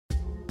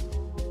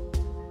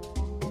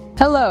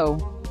Hello,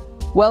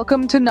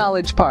 welcome to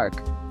Knowledge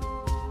Park.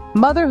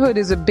 Motherhood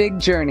is a big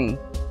journey.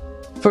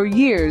 For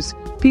years,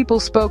 people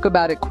spoke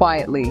about it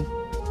quietly.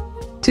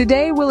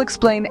 Today we'll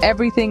explain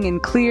everything in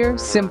clear,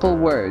 simple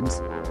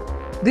words.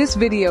 This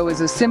video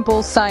is a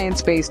simple,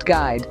 science-based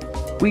guide.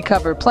 We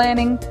cover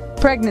planning,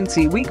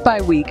 pregnancy week by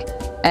week,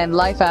 and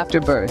life after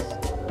birth.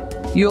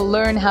 You'll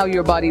learn how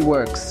your body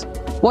works,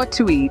 what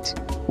to eat,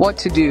 what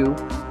to do,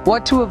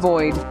 what to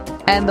avoid,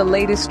 and the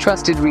latest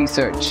trusted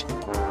research.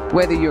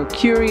 Whether you're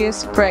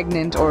curious,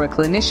 pregnant, or a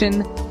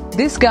clinician,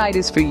 this guide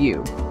is for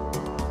you.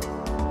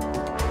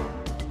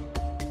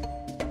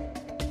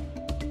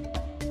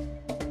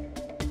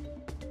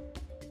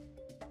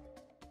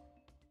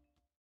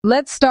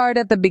 Let's start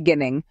at the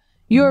beginning.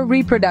 Your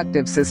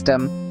reproductive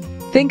system.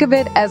 Think of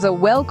it as a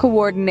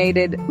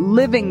well-coordinated,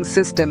 living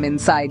system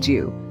inside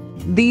you.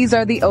 These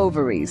are the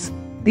ovaries,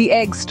 the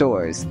egg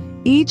stores.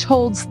 Each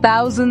holds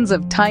thousands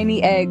of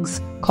tiny eggs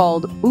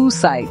called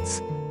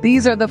oocytes.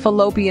 These are the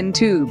fallopian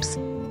tubes,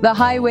 the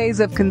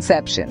highways of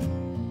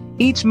conception.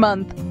 Each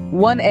month,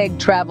 one egg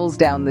travels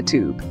down the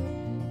tube.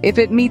 If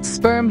it meets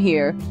sperm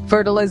here,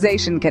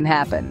 fertilization can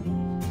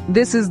happen.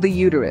 This is the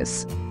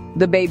uterus,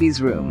 the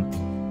baby's room.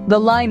 The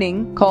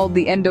lining, called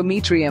the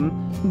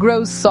endometrium,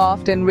 grows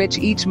soft and rich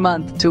each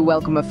month to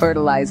welcome a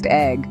fertilized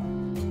egg.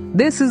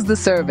 This is the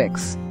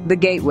cervix, the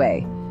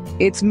gateway.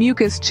 Its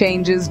mucus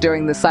changes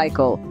during the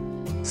cycle.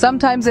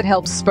 Sometimes it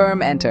helps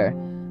sperm enter,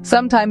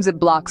 sometimes it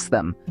blocks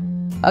them.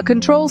 A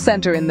control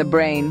center in the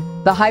brain,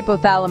 the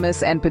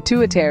hypothalamus and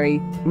pituitary,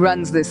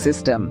 runs this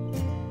system.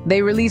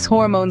 They release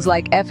hormones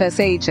like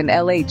FSH and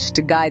LH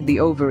to guide the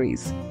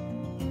ovaries.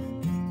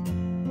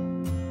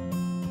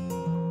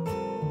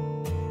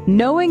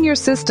 Knowing your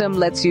system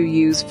lets you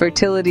use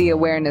fertility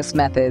awareness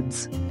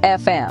methods,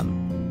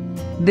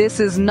 FM. This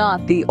is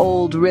not the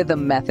old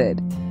rhythm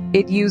method.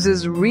 It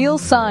uses real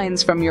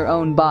signs from your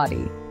own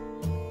body.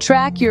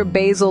 Track your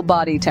basal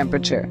body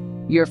temperature,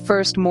 your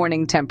first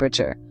morning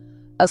temperature.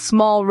 A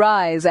small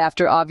rise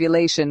after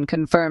ovulation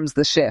confirms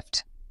the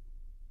shift.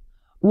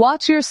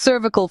 Watch your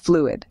cervical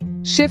fluid,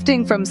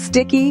 shifting from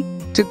sticky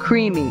to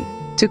creamy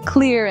to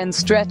clear and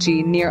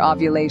stretchy near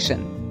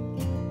ovulation.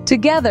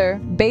 Together,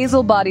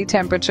 basal body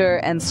temperature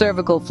and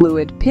cervical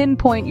fluid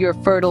pinpoint your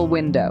fertile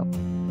window.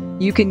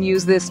 You can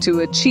use this to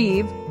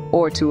achieve,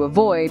 or to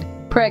avoid,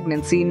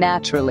 pregnancy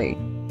naturally.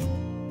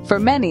 For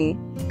many,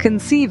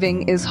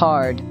 conceiving is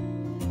hard.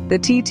 The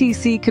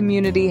TTC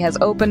community has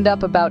opened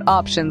up about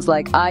options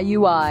like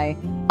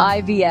IUI,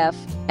 IVF,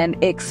 and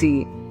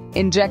ICSI,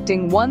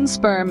 injecting one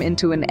sperm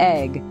into an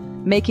egg,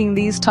 making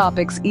these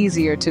topics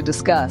easier to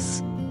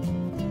discuss.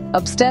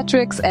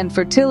 Obstetrics and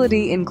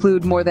fertility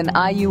include more than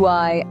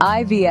IUI,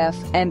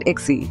 IVF, and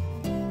ICSI.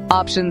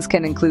 Options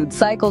can include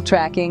cycle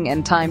tracking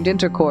and timed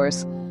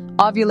intercourse,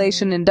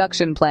 ovulation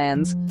induction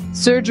plans,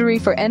 surgery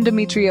for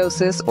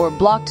endometriosis or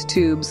blocked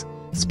tubes,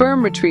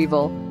 sperm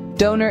retrieval,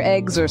 donor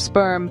eggs or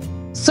sperm,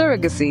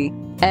 surrogacy,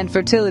 and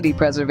fertility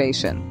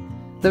preservation.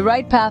 The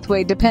right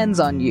pathway depends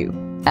on you.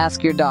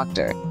 Ask your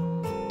doctor.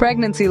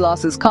 Pregnancy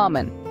loss is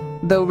common,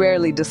 though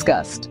rarely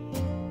discussed.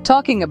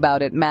 Talking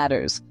about it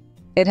matters.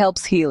 It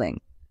helps healing.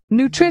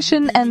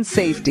 Nutrition and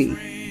safety.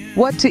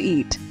 What to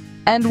eat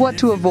and what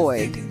to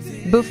avoid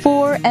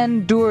before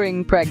and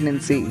during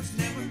pregnancy.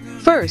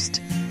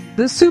 First,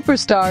 the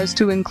superstars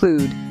to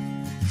include.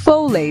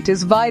 Folate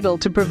is vital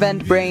to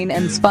prevent brain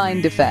and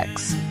spine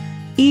defects.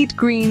 Eat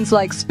greens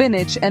like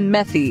spinach and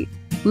methi,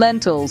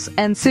 lentils,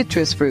 and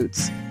citrus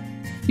fruits.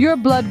 Your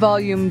blood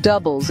volume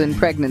doubles in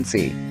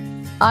pregnancy.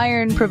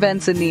 Iron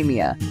prevents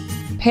anemia.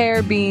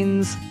 Pear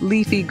beans,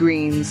 leafy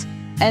greens,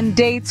 and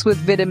dates with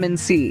vitamin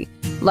C,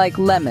 like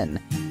lemon,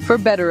 for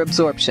better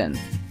absorption.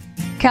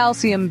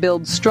 Calcium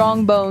builds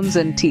strong bones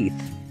and teeth.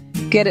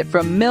 Get it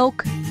from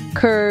milk,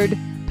 curd,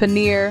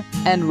 paneer,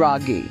 and raw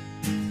ghee.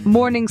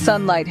 Morning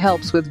sunlight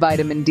helps with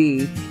vitamin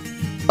D.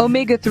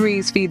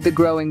 Omega-3s feed the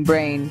growing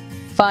brain.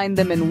 Find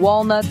them in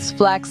walnuts,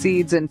 flax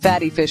seeds, and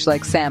fatty fish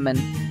like salmon.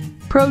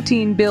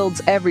 Protein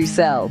builds every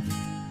cell.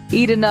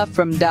 Eat enough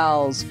from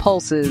dals,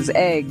 pulses,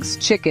 eggs,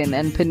 chicken,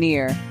 and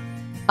paneer.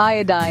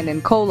 Iodine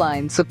and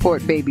choline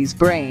support baby's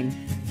brain.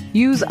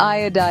 Use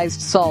iodized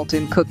salt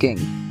in cooking.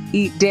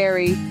 Eat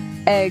dairy,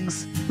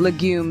 eggs,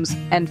 legumes,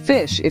 and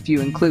fish if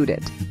you include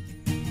it.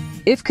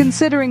 If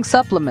considering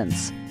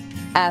supplements,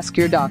 ask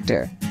your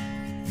doctor.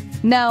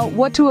 Now,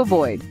 what to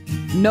avoid?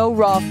 No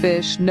raw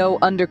fish, no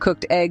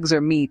undercooked eggs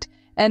or meat,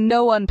 and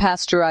no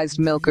unpasteurized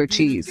milk or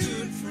cheese.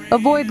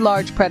 Avoid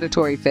large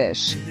predatory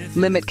fish.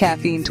 Limit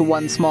caffeine to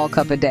 1 small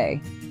cup a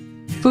day.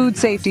 Food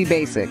safety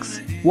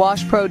basics.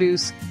 Wash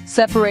produce,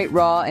 separate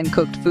raw and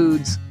cooked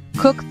foods,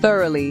 cook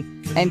thoroughly,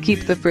 and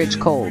keep the fridge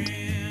cold.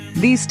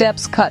 These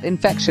steps cut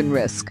infection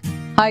risk.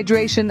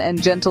 Hydration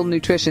and gentle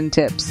nutrition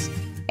tips.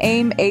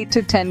 Aim 8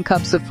 to 10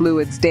 cups of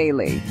fluids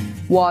daily.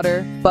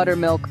 Water,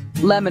 buttermilk,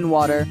 lemon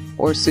water,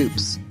 or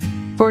soups.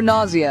 For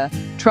nausea,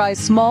 try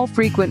small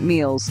frequent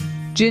meals,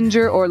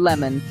 ginger or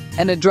lemon,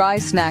 and a dry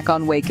snack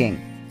on waking.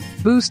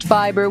 Boost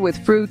fiber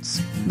with fruits,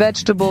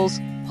 vegetables,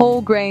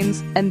 whole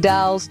grains, and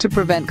dals to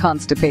prevent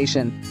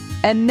constipation.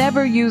 And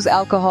never use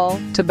alcohol,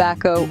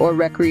 tobacco, or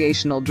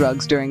recreational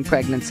drugs during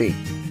pregnancy.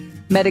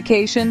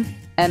 Medication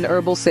and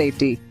herbal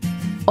safety.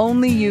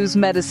 Only use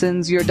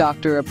medicines your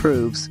doctor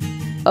approves.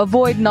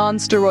 Avoid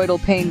non-steroidal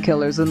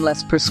painkillers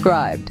unless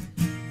prescribed.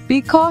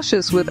 Be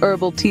cautious with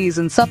herbal teas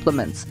and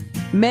supplements.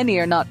 Many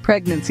are not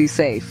pregnancy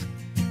safe.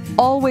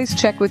 Always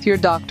check with your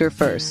doctor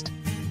first.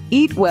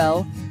 Eat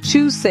well,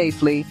 choose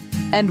safely,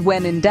 and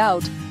when in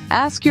doubt,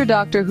 ask your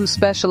doctor who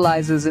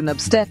specializes in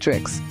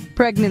obstetrics,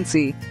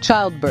 pregnancy,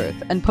 childbirth,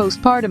 and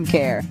postpartum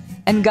care,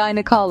 and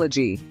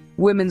gynecology,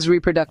 women's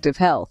reproductive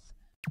health.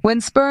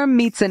 When sperm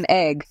meets an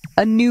egg,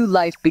 a new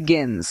life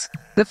begins.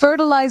 The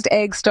fertilized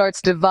egg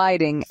starts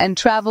dividing and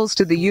travels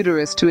to the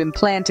uterus to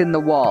implant in the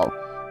wall.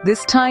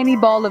 This tiny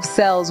ball of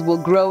cells will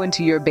grow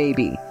into your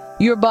baby.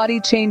 Your body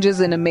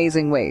changes in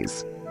amazing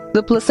ways.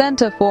 The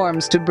placenta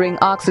forms to bring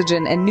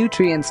oxygen and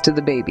nutrients to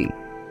the baby.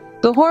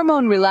 The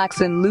hormone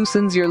relaxin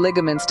loosens your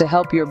ligaments to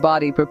help your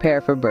body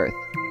prepare for birth.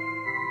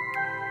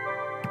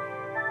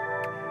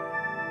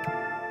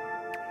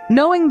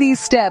 Knowing these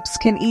steps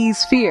can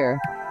ease fear.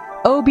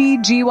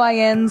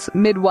 OB/GYNs,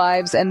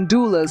 midwives, and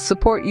doulas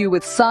support you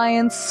with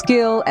science,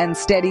 skill, and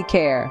steady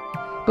care.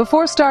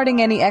 Before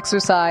starting any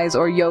exercise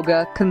or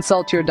yoga,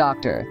 consult your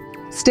doctor.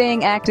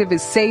 Staying active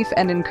is safe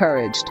and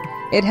encouraged.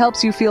 It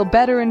helps you feel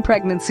better in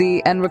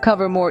pregnancy and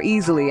recover more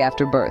easily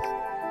after birth.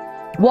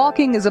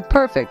 Walking is a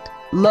perfect,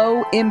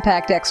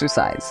 low-impact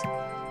exercise.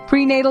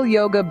 Prenatal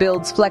yoga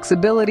builds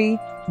flexibility,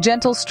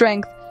 gentle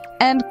strength,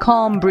 and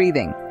calm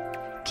breathing.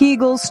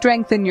 Kegels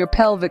strengthen your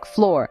pelvic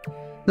floor,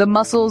 the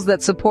muscles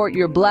that support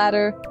your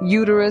bladder,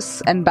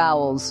 uterus, and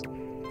bowels.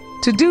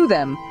 To do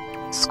them,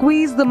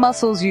 squeeze the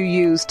muscles you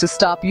use to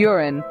stop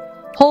urine,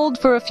 hold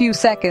for a few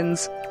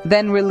seconds,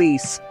 then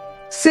release.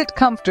 Sit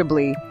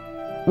comfortably,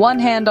 one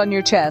hand on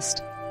your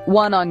chest,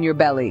 one on your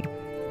belly.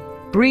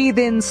 Breathe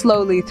in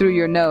slowly through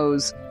your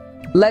nose.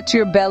 Let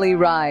your belly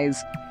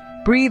rise.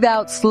 Breathe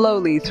out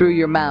slowly through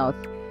your mouth.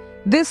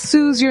 This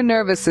soothes your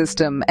nervous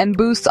system and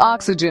boosts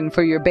oxygen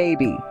for your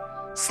baby.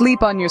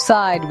 Sleep on your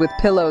side with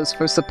pillows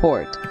for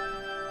support.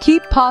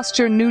 Keep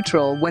posture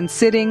neutral when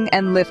sitting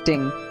and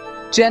lifting.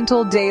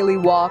 Gentle daily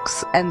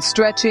walks and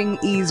stretching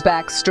ease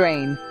back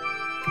strain.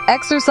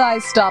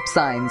 Exercise stop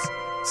signs.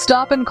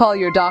 Stop and call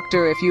your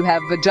doctor if you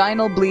have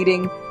vaginal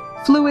bleeding,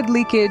 fluid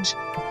leakage,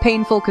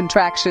 painful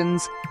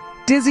contractions,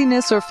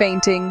 dizziness or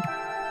fainting,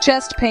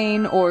 chest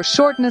pain or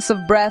shortness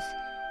of breath,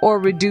 or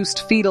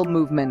reduced fetal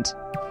movement.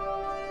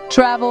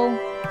 Travel,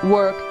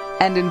 work,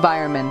 and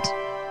environment.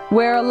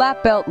 Wear a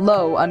lap belt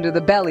low under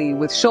the belly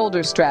with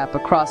shoulder strap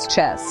across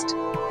chest.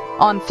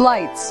 On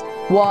flights,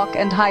 walk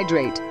and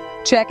hydrate.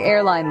 Check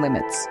airline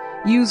limits.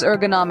 Use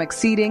ergonomic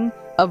seating,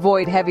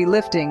 avoid heavy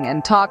lifting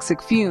and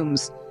toxic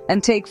fumes,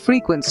 and take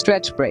frequent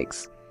stretch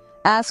breaks.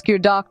 Ask your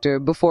doctor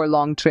before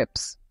long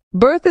trips.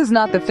 Birth is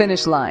not the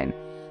finish line.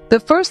 The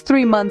first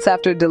 3 months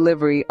after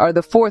delivery are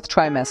the 4th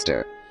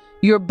trimester.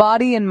 Your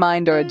body and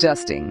mind are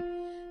adjusting.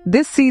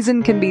 This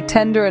season can be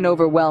tender and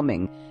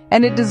overwhelming,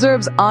 and it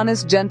deserves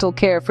honest, gentle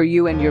care for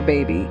you and your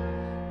baby.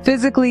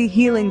 Physically,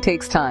 healing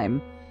takes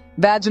time.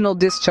 Vaginal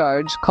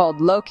discharge, called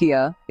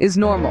lochia, is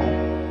normal.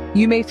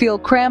 You may feel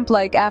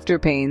cramp-like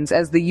afterpains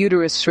as the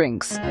uterus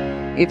shrinks.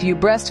 If you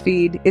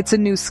breastfeed, it's a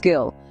new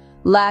skill.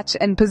 Latch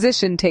and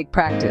position take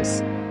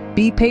practice.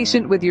 Be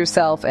patient with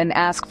yourself and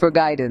ask for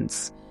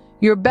guidance.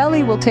 Your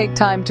belly will take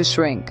time to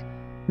shrink.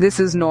 This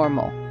is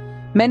normal.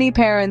 Many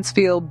parents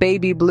feel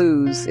baby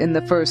blues in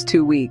the first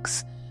 2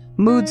 weeks.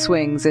 Mood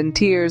swings and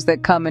tears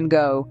that come and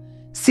go.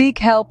 Seek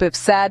help if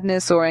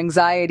sadness or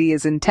anxiety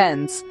is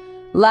intense,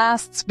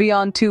 lasts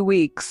beyond 2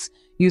 weeks,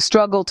 you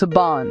struggle to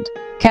bond,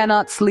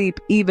 cannot sleep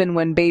even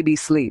when baby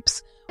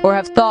sleeps, or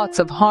have thoughts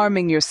of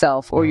harming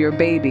yourself or your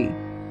baby.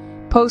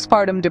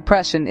 Postpartum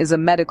depression is a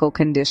medical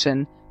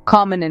condition,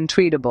 common and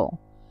treatable.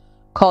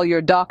 Call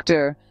your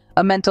doctor,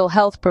 a mental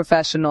health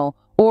professional,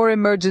 or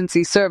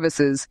emergency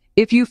services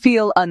if you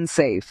feel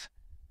unsafe.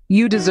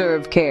 You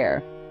deserve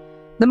care.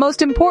 The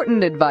most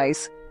important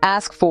advice: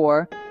 ask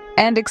for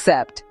and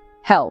accept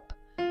help.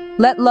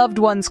 Let loved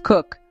ones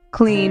cook,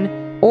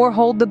 clean, or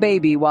hold the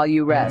baby while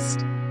you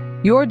rest.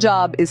 Your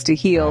job is to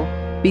heal,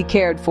 be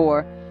cared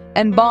for,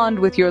 and bond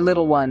with your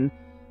little one.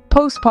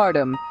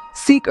 Postpartum,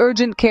 seek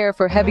urgent care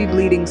for heavy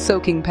bleeding,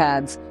 soaking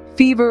pads,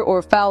 fever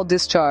or foul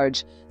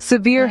discharge,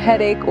 severe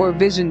headache or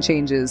vision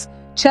changes,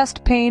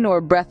 chest pain or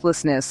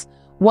breathlessness,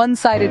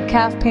 one-sided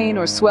calf pain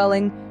or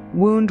swelling,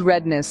 wound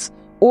redness,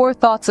 or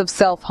thoughts of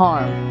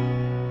self-harm.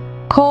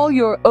 Call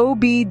your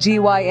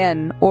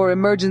OB/GYN or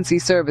emergency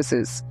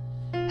services.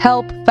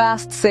 Help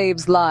fast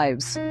saves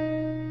lives.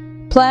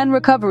 Plan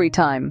recovery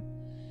time.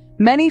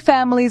 Many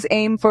families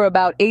aim for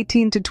about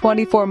 18 to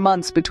 24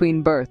 months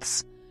between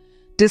births.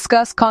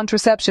 Discuss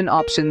contraception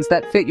options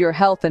that fit your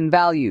health and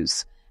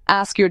values.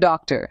 Ask your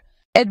doctor.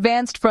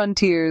 Advanced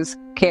frontiers,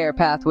 care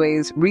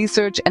pathways,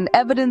 research, and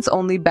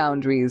evidence-only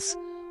boundaries.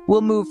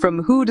 We'll move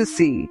from who to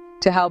see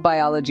to how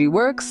biology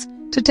works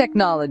to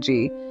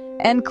technology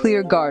and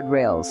clear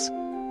guardrails.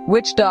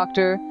 Which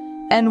doctor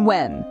and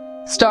when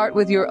Start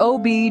with your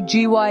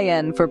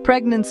OB/GYN for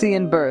pregnancy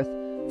and birth.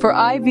 For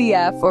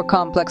IVF or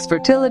complex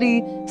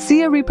fertility,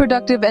 see a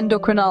reproductive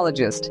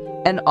endocrinologist,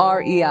 an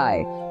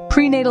REI.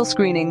 Prenatal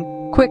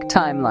screening, quick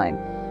timeline.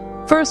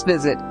 First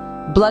visit,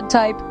 blood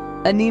type,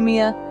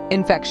 anemia,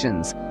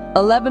 infections.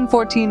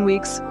 11-14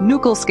 weeks,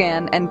 nuchal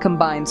scan and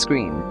combined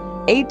screen.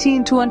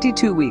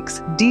 18-22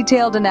 weeks,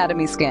 detailed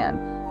anatomy scan.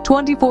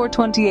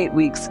 24-28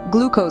 weeks,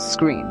 glucose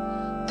screen.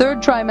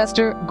 Third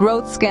trimester,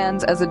 growth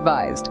scans as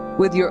advised,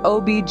 with your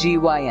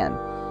OB/GYN.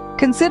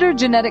 Consider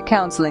genetic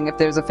counseling if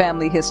there's a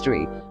family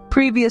history,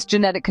 previous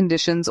genetic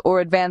conditions, or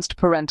advanced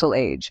parental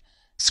age.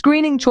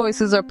 Screening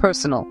choices are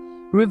personal.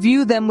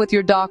 Review them with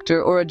your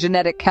doctor or a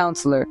genetic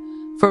counselor.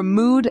 For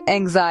mood,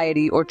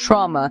 anxiety, or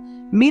trauma,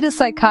 meet a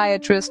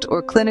psychiatrist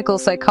or clinical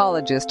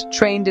psychologist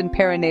trained in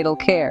perinatal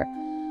care.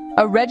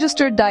 A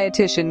registered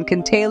dietitian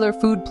can tailor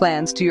food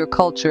plans to your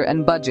culture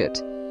and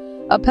budget.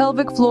 A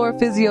pelvic floor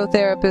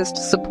physiotherapist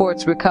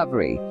supports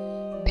recovery.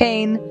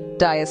 Pain,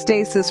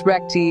 diastasis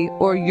recti,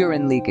 or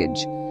urine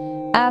leakage.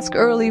 Ask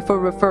early for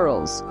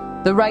referrals.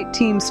 The right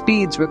team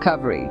speeds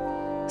recovery.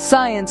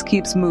 Science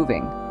keeps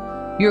moving.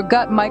 Your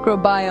gut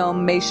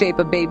microbiome may shape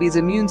a baby's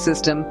immune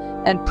system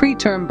and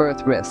preterm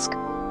birth risk.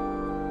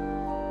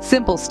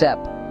 Simple step.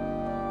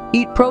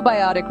 Eat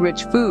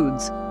probiotic-rich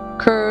foods,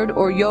 curd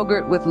or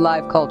yogurt with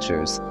live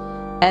cultures,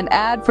 and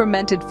add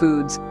fermented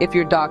foods if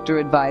your doctor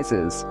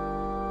advises.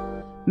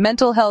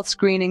 Mental health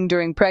screening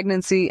during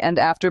pregnancy and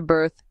after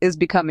birth is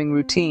becoming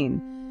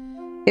routine.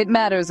 It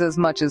matters as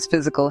much as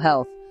physical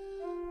health.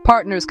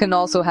 Partners can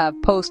also have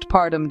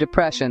postpartum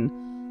depression,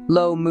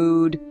 low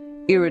mood,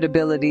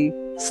 irritability,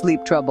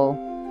 sleep trouble.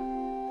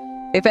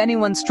 If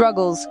anyone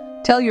struggles,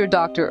 tell your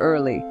doctor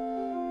early.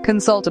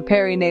 Consult a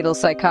perinatal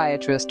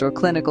psychiatrist or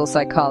clinical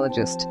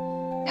psychologist.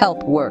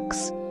 Help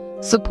works.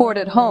 Support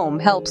at home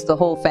helps the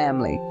whole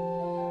family.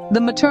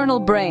 The maternal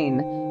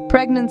brain,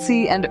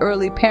 pregnancy and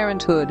early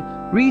parenthood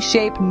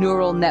reshape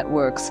neural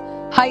networks,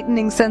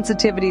 heightening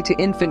sensitivity to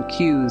infant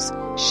cues,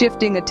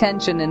 shifting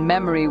attention and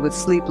memory with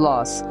sleep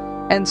loss,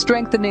 and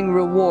strengthening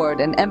reward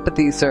and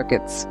empathy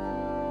circuits.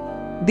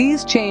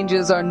 These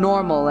changes are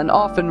normal and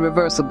often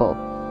reversible.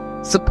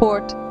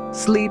 Support,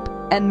 sleep,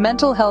 and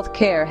mental health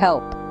care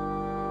help.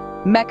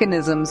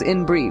 Mechanisms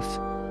in brief.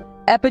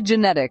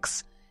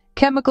 Epigenetics,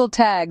 chemical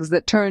tags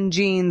that turn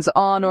genes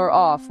on or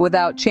off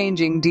without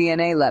changing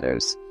DNA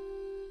letters.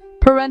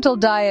 Parental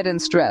diet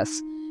and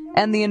stress,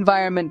 and the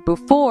environment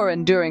before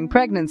and during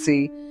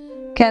pregnancy,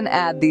 can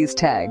add these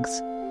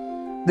tags.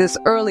 This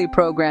early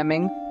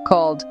programming,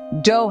 called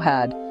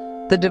DOHAD,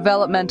 the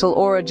developmental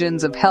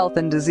origins of health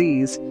and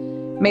disease,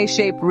 may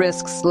shape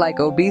risks like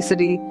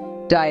obesity,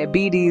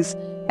 diabetes,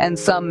 and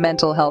some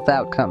mental health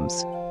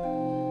outcomes.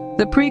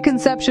 The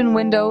preconception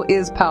window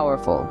is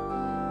powerful.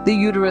 The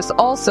uterus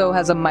also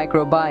has a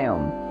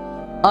microbiome.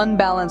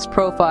 Unbalanced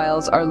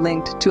profiles are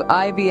linked to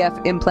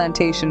IVF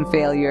implantation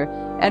failure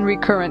and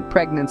recurrent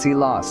pregnancy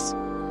loss.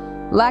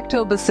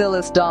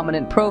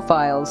 Lactobacillus-dominant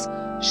profiles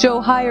show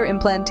higher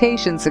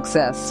implantation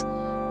success,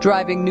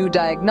 driving new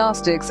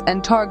diagnostics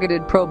and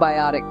targeted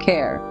probiotic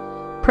care.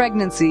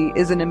 Pregnancy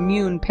is an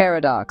immune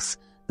paradox.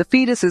 The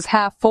fetus is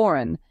half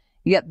foreign,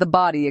 yet the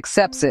body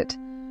accepts it.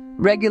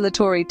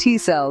 Regulatory T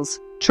cells,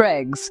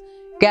 TREGs,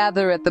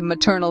 gather at the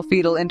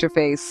maternal-fetal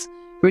interface,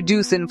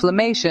 reduce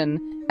inflammation,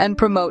 and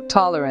promote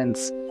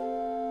tolerance.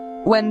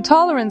 When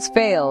tolerance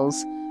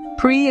fails,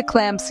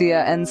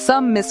 preeclampsia and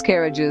some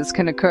miscarriages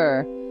can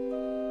occur.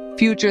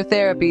 Future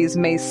therapies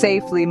may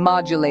safely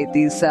modulate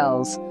these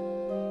cells.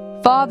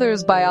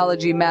 Father's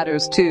biology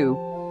matters too.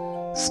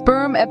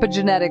 Sperm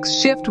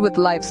epigenetics shift with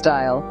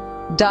lifestyle,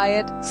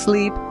 diet,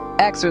 sleep,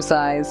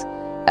 exercise,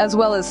 as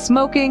well as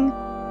smoking,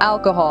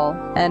 alcohol,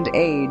 and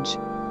age.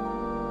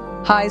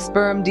 High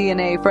sperm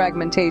DNA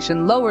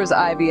fragmentation lowers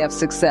IVF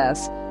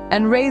success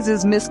and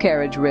raises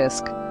miscarriage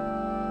risk.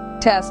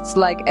 Tests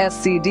like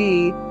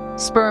SCD,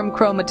 sperm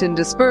chromatin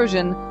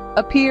dispersion,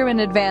 appear in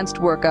advanced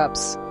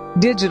workups.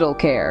 Digital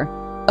care,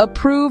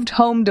 approved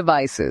home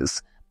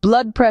devices,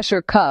 blood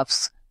pressure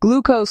cuffs,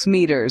 glucose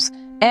meters,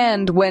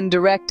 and, when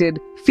directed,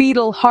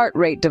 fetal heart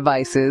rate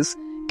devices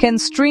can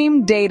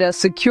stream data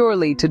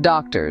securely to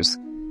doctors.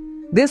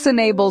 This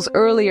enables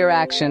earlier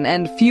action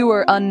and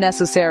fewer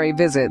unnecessary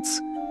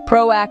visits.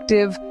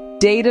 Proactive,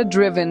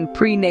 data-driven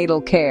prenatal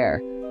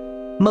care.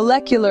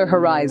 Molecular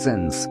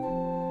horizons.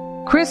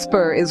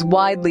 CRISPR is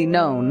widely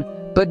known,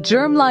 but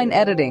germline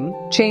editing,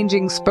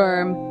 changing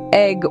sperm,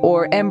 egg,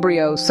 or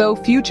embryo so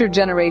future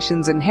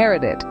generations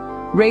inherit it,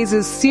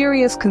 raises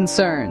serious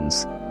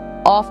concerns.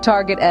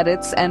 Off-target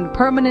edits and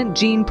permanent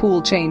gene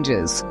pool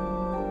changes.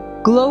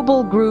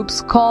 Global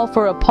groups call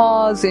for a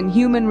pause in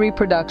human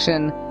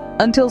reproduction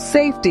until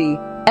safety,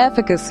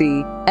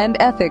 efficacy, and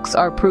ethics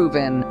are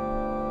proven.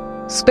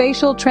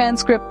 Spatial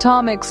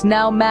transcriptomics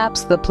now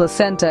maps the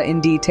placenta in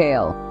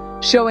detail,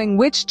 showing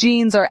which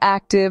genes are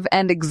active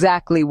and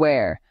exactly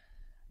where.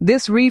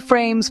 This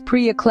reframes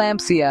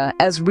preeclampsia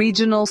as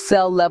regional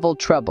cell-level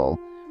trouble,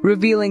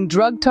 revealing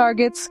drug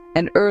targets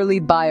and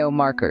early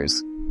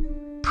biomarkers.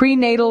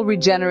 Prenatal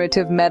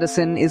regenerative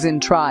medicine is in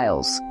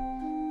trials.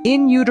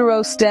 In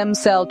utero stem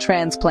cell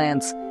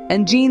transplants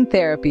and gene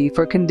therapy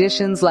for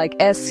conditions like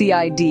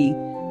SCID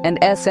and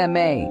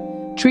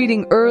SMA,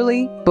 treating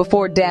early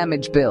before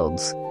damage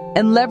builds,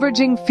 and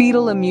leveraging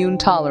fetal immune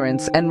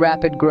tolerance and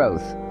rapid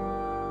growth.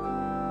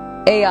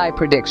 AI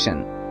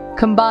prediction.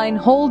 Combine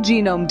whole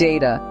genome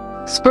data,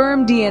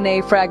 sperm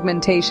DNA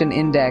fragmentation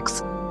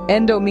index,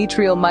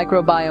 endometrial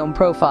microbiome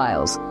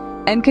profiles,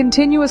 and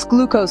continuous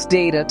glucose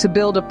data to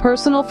build a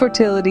personal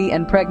fertility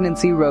and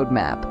pregnancy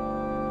roadmap.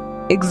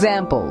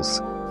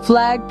 Examples: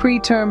 flag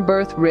preterm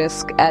birth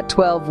risk at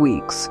 12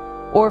 weeks,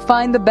 or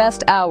find the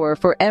best hour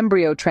for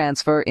embryo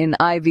transfer in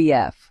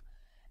IVF.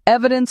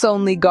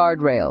 Evidence-only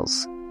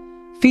guardrails.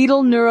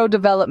 Fetal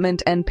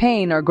neurodevelopment and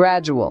pain are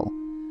gradual.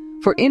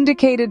 For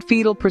indicated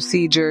fetal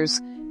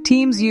procedures,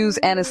 teams use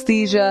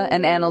anesthesia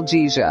and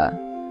analgesia.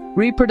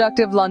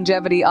 Reproductive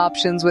longevity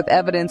options with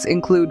evidence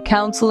include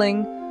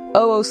counseling,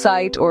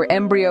 oocyte or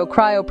embryo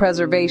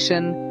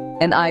cryopreservation,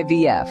 and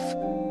IVF.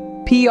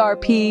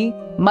 PRP,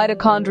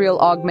 mitochondrial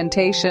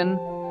augmentation,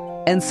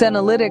 and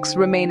senolytics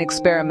remain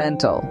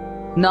experimental,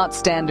 not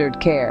standard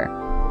care.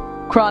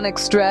 Chronic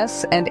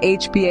stress and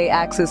HPA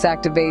axis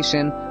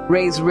activation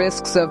raise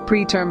risks of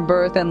preterm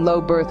birth and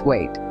low birth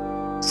weight.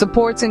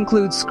 Supports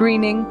include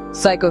screening,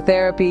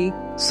 psychotherapy,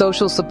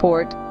 social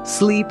support,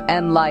 sleep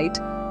and light,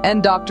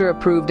 and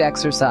doctor-approved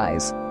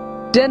exercise.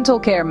 Dental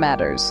care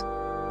matters.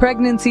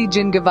 Pregnancy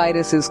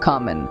gingivitis is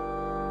common.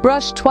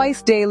 Brush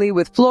twice daily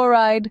with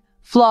fluoride,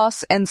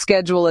 floss, and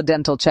schedule a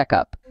dental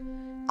checkup.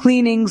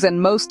 Cleanings and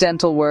most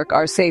dental work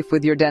are safe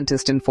with your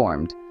dentist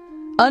informed.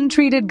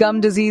 Untreated gum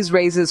disease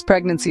raises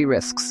pregnancy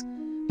risks.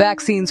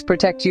 Vaccines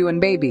protect you and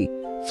baby.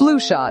 Flu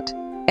shot,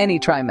 any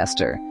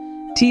trimester.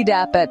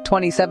 Tdap at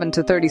 27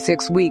 to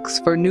 36 weeks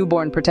for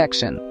newborn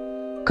protection.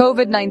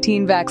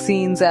 COVID-19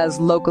 vaccines as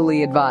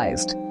locally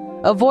advised.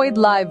 Avoid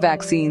live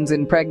vaccines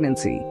in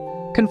pregnancy.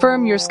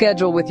 Confirm your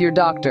schedule with your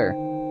doctor,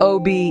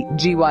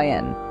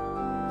 OB/GYN.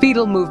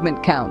 Fetal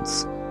movement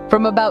counts.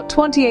 From about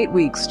 28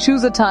 weeks,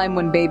 choose a time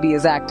when baby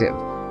is active.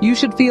 You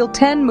should feel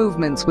 10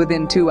 movements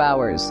within 2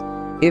 hours.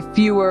 If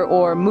fewer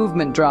or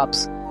movement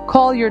drops,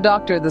 call your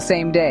doctor the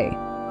same day.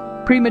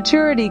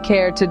 Prematurity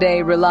care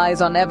today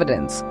relies on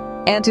evidence,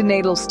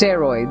 antenatal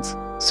steroids,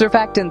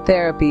 surfactant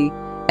therapy,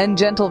 and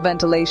gentle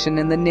ventilation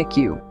in the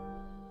NICU.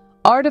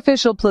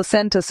 Artificial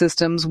placenta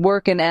systems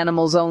work in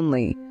animals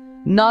only,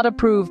 not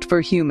approved for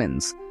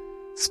humans.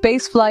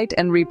 Spaceflight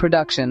and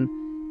reproduction.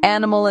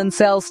 Animal and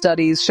cell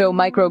studies show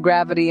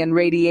microgravity and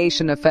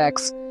radiation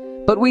effects,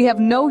 but we have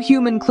no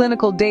human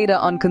clinical data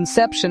on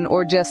conception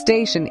or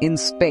gestation in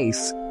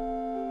space.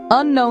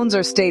 Unknowns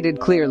are stated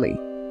clearly.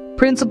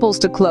 Principles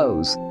to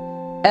close.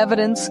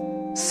 Evidence,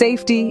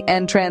 safety,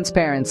 and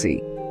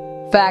transparency.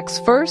 Facts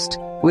first,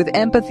 with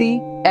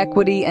empathy,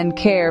 equity, and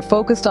care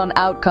focused on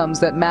outcomes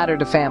that matter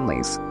to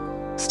families.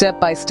 Step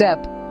by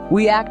step,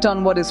 we act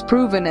on what is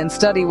proven and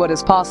study what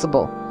is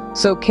possible,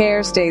 so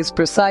care stays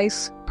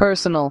precise,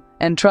 personal,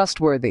 and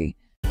trustworthy.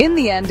 In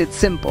the end, it's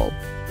simple.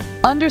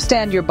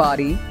 Understand your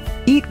body,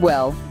 eat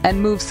well,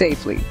 and move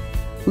safely.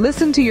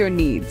 Listen to your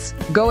needs,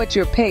 go at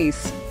your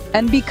pace,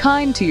 and be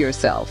kind to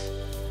yourself.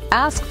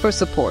 Ask for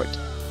support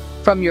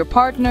from your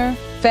partner,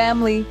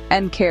 family,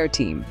 and care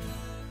team.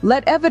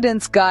 Let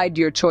evidence guide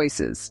your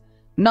choices,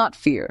 not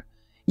fear.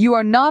 You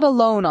are not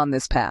alone on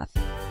this path.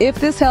 If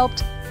this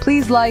helped,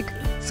 please like,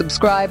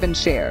 subscribe, and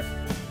share.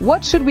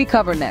 What should we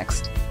cover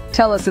next?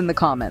 Tell us in the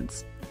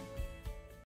comments.